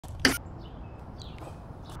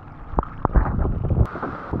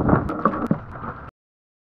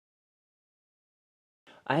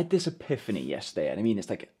I had this epiphany yesterday, and I mean, it's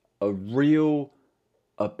like a real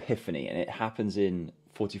epiphany, and it happens in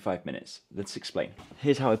 45 minutes. Let's explain.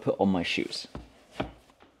 Here's how I put on my shoes.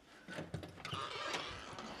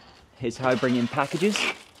 Here's how I bring in packages.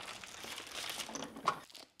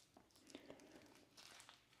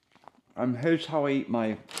 And here's how I eat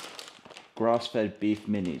my grass-fed beef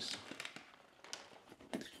minis.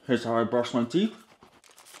 Here's how I brush my teeth.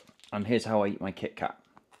 And here's how I eat my Kit Kat.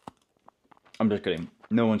 I'm just kidding.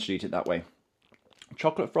 No one should eat it that way.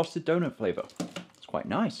 Chocolate frosted donut flavour. It's quite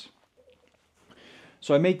nice.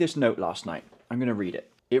 So I made this note last night. I'm going to read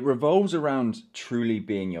it. It revolves around truly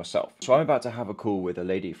being yourself. So I'm about to have a call with a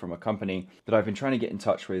lady from a company that I've been trying to get in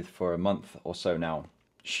touch with for a month or so now.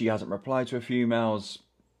 She hasn't replied to a few emails,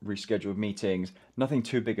 rescheduled meetings, nothing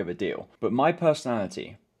too big of a deal. But my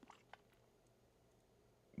personality,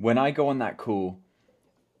 when I go on that call,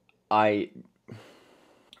 I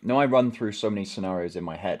run through so many scenarios in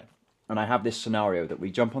my head. And I have this scenario that we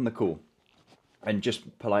jump on the call and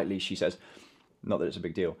just politely she says, not that it's a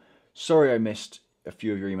big deal, sorry I missed a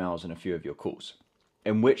few of your emails and a few of your calls.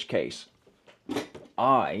 In which case,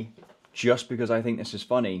 just because I think this is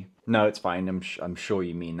funny, no, it's fine, I'm sure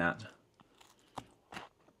you mean that.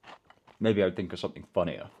 Maybe I'd think of something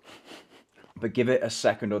funnier. But give it a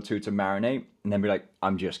second or two to marinate, and then be like,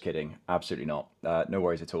 I'm just kidding, absolutely not. No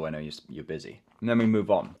worries at all, I know you're busy. And then we move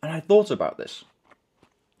on. And I thought about this,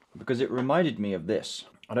 because it reminded me of this.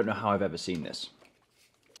 I don't know how I've ever seen this.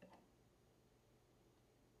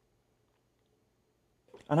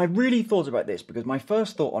 And I really thought about this, because my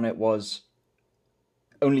first thought on it was,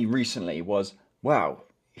 only recently, was, wow,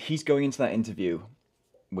 he's going into that interview,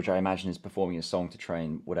 which I imagine is performing a song to try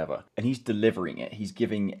and whatever. And he's delivering it. He's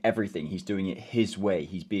giving everything. He's doing it his way.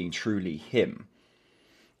 He's being truly him.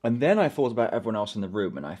 And then I thought about everyone else in the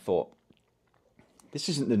room and I thought, this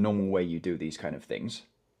isn't the normal way you do these kind of things.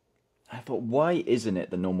 I thought, why isn't it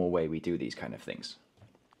the normal way we do these kind of things?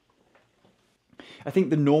 I think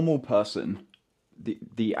the normal person,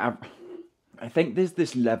 I think there's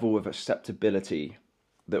this level of acceptability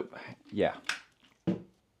that, yeah.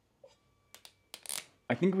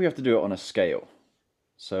 I think we have to do it on a scale.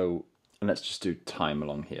 So let's just do time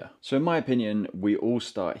along here. So in my opinion, we all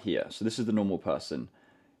start here. So this is the normal person.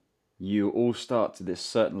 You all start to this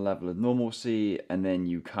certain level of normalcy, and then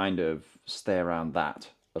you kind of stay around that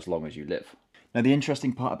as long as you live. Now the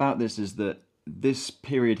interesting part about this is that this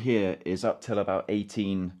period here is up till about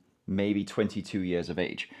 18, maybe 22 years of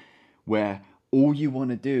age, where all you want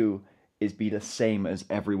to do is be the same as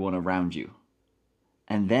everyone around you.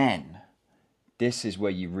 And then this is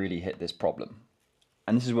where you really hit this problem.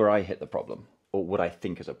 And this is where I hit the problem, or what I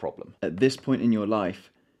think is a problem. At this point in your life,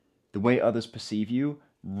 the way others perceive you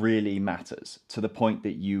really matters, to the point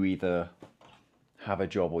that you either have a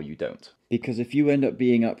job or you don't. Because if you end up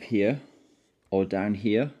being up here or down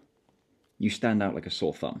here, you stand out like a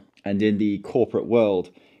sore thumb. And in the corporate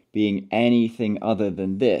world, being anything other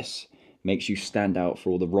than this makes you stand out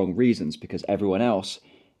for all the wrong reasons, because everyone else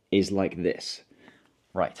is like this.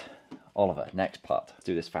 Right. Oliver, next part. Let's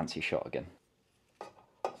do this fancy shot again.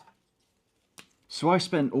 So I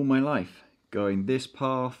spent all my life going this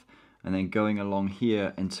path and then going along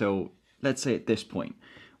here until, let's say at this point,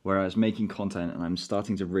 where I was making content and I'm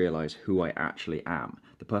starting to realize who I actually am,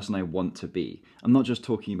 the person I want to be. I'm not just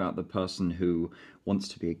talking about the person who wants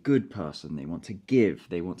to be a good person, they want to give,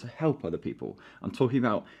 they want to help other people. I'm talking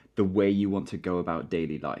about the way you want to go about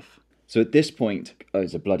daily life. So at this point,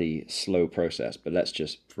 it's a bloody slow process, but let's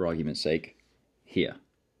just, for argument's sake, here.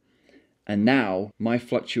 And now, my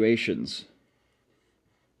fluctuations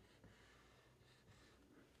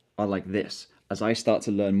are like this. As I start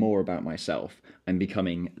to learn more about myself, I'm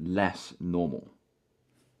becoming less normal.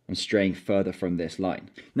 I'm straying further from this line.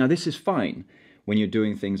 Now, this is fine when you're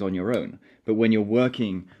doing things on your own, but when you're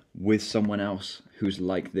working with someone else who's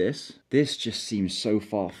like this just seems so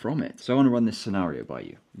far from it. So I want to run this scenario by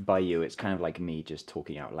you. By you, it's kind of like me just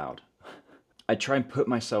talking out loud. I try and put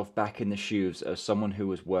myself back in the shoes of someone who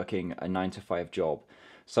was working a 9-to-5 job,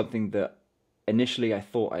 something that initially I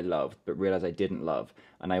thought I loved, but realized I didn't love.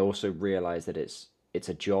 And I also realized that it's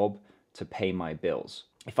a job to pay my bills.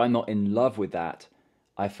 If I'm not in love with that,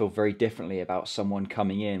 I feel very differently about someone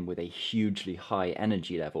coming in with a hugely high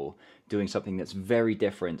energy level, doing something that's very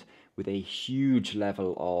different with a huge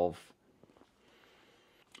level of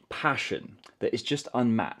passion that is just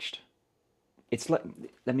unmatched. It's like,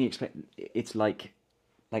 let me explain, it's like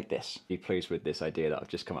this. Be pleased with this idea that I've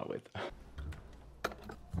just come up with.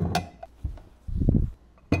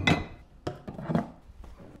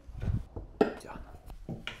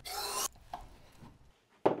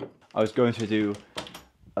 I was going to do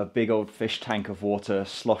a big old fish tank of water,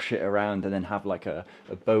 slosh it around, and then have like a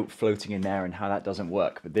boat floating in there, and how that doesn't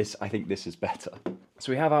work. But this, I think this is better.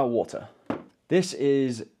 So we have our water. This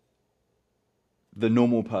is the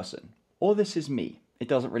normal person, or this is me. It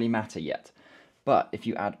doesn't really matter yet. But if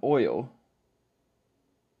you add oil,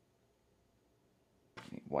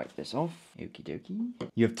 let me wipe this off, okie dokie.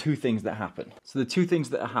 You have two things that happen. So the two things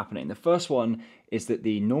that are happening, the first one is that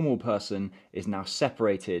the normal person is now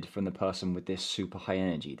separated from the person with this super high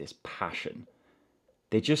energy, this passion.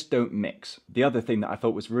 They just don't mix. The other thing that I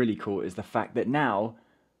thought was really cool is the fact that now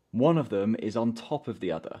one of them is on top of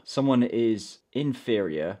the other. Someone is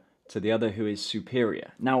inferior to the other who is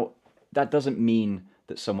superior. Now, that doesn't mean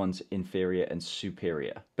that someone's inferior and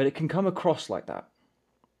superior, but it can come across like that.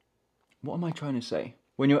 What am I trying to say?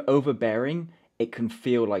 When you're overbearing, it can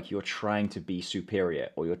feel like you're trying to be superior,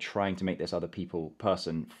 or you're trying to make this other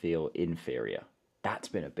person feel inferior. That's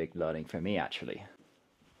been a big learning for me, actually.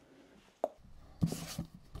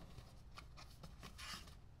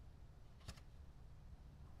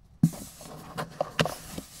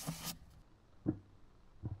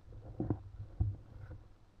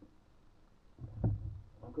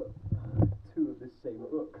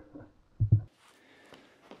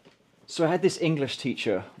 So I had this English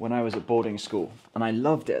teacher when I was at boarding school, and I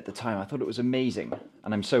loved it at the time. I thought it was amazing,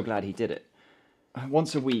 and I'm so glad he did it.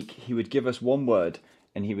 Once a week, he would give us one word,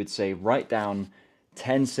 and he would say, write down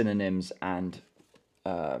 10 synonyms and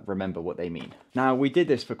remember what they mean. Now, we did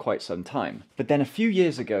this for quite some time, but then a few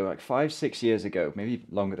years ago, like 5-6 years ago, maybe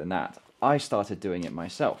longer than that, I started doing it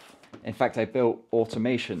myself. In fact, I built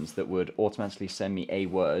automations that would automatically send me a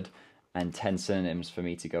word and 10 synonyms for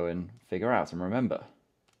me to go and figure out and remember.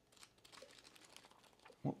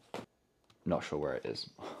 Not sure where it is.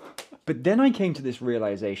 But then I came to this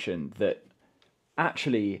realization that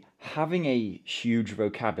actually having a huge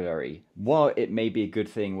vocabulary, while it may be a good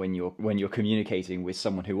thing when you're communicating with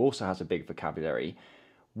someone who also has a big vocabulary,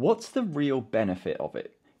 what's the real benefit of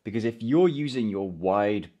it? Because if you're using your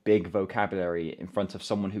wide, big vocabulary in front of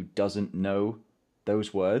someone who doesn't know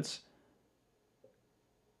those words,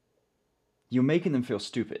 you're making them feel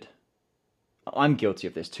stupid. I'm guilty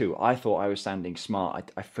of this too. I thought I was sounding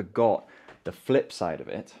smart. I forgot the flip side of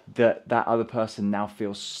it, that other person now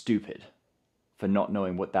feels stupid for not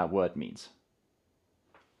knowing what that word means.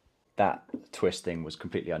 That twisting was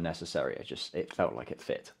completely unnecessary. It felt like it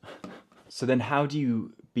fit. So then how do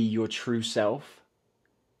you be your true self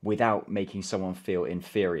without making someone feel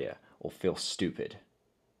inferior or feel stupid?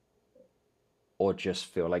 Or just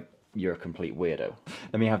feel like you're a complete weirdo?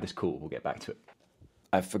 Let me have this cool, we'll get back to it.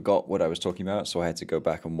 I forgot what I was talking about, so I had to go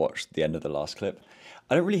back and watch the end of the last clip.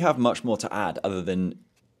 I don't really have much more to add other than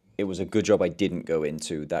it was a good job I didn't go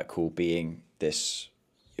into that cool being this,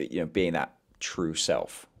 being that true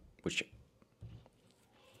self, which,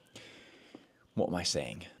 what am I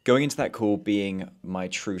saying? Going into that cool being my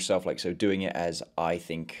true self, like, so doing it as I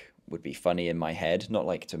think would be funny in my head, not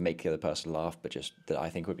like to make the other person laugh, but just that I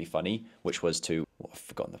think would be funny, which was to, I've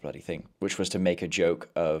forgotten the bloody thing, which was to make a joke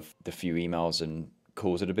of the few emails and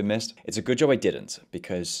calls that have been missed. It's a good job I didn't,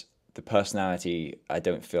 because the personality, I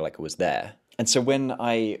don't feel like it was there. And so when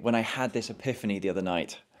I had this epiphany the other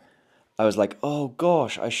night, I was like, oh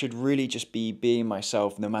gosh, I should really just be being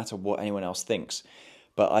myself no matter what anyone else thinks.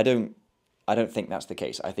 But I don't think that's the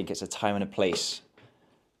case. I think it's a time and a place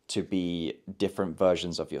to be different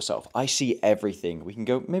versions of yourself. I see everything. We can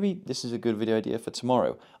go, maybe this is a good video idea for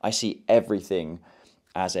tomorrow. I see everything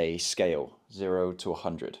as a scale, 0 to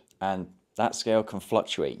 100. And that scale can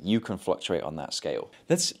fluctuate. You can fluctuate on that scale.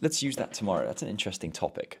 Let's use that tomorrow. That's an interesting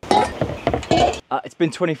topic. It's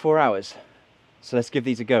been 24 hours, so let's give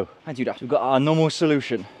these a go. And do that. We've got our normal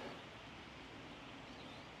solution.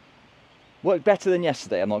 Worked better than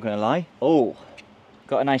yesterday, I'm not going to lie. Oh,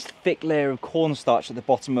 got a nice thick layer of cornstarch at the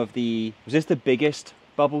bottom of the... Was this the biggest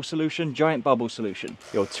bubble solution? Giant bubble solution.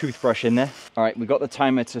 Your toothbrush in there. All right, we got the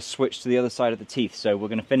timer to switch to the other side of the teeth, so we're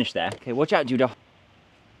going to finish there. Okay, watch out, Judah.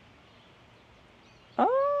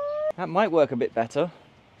 That might work a bit better.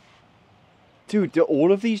 Dude, do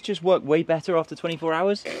all of these just work way better after 24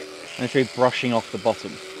 hours? I'm going to try brushing off the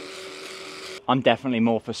bottom. I'm definitely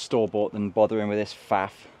more for store-bought than bothering with this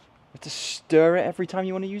faff. You have to stir it every time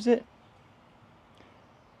you want to use it.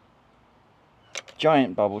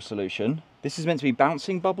 Giant bubble solution. This is meant to be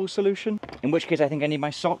bouncing bubble solution. In which case I think I need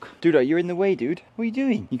my sock. Dude, you're in the way, dude. What are you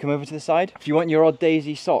doing? You come over to the side. If you want your odd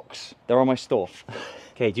daisy socks, they're on my store.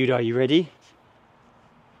 Okay, dude, are you ready?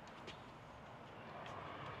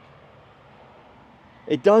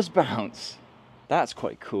 It does bounce. That's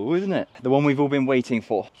quite cool, isn't it? The one we've all been waiting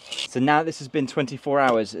for. So now this has been 24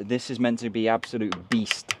 hours. This is meant to be absolute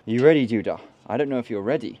beast. Are you ready, Judah? I don't know if you're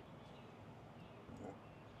ready.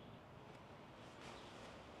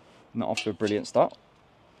 Not off to a brilliant start.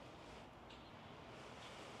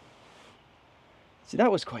 See, that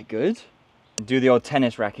was quite good. Do the old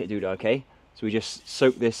tennis racket, Duda, okay? So we just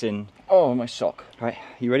soak this in. Oh, my sock. All right,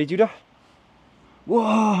 you ready, Duda?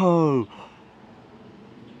 Whoa!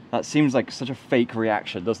 That seems like such a fake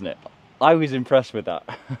reaction, doesn't it? I was impressed with that.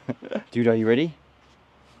 Duda, are you ready?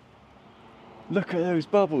 Look at those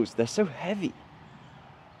bubbles, they're so heavy.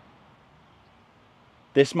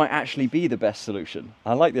 This might actually be the best solution.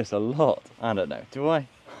 I like this a lot. I don't know, do I?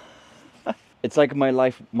 It's like my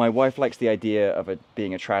wife likes the idea of it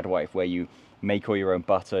being a trad wife where you make all your own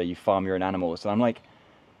butter, you farm your own animals. And I'm like,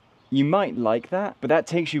 you might like that, but that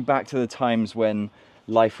takes you back to the times when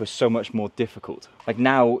life was so much more difficult. Like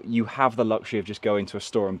now you have the luxury of just going to a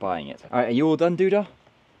store and buying it. All right, are you all done, Duda?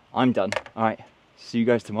 I'm done. All right, see you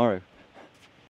guys tomorrow.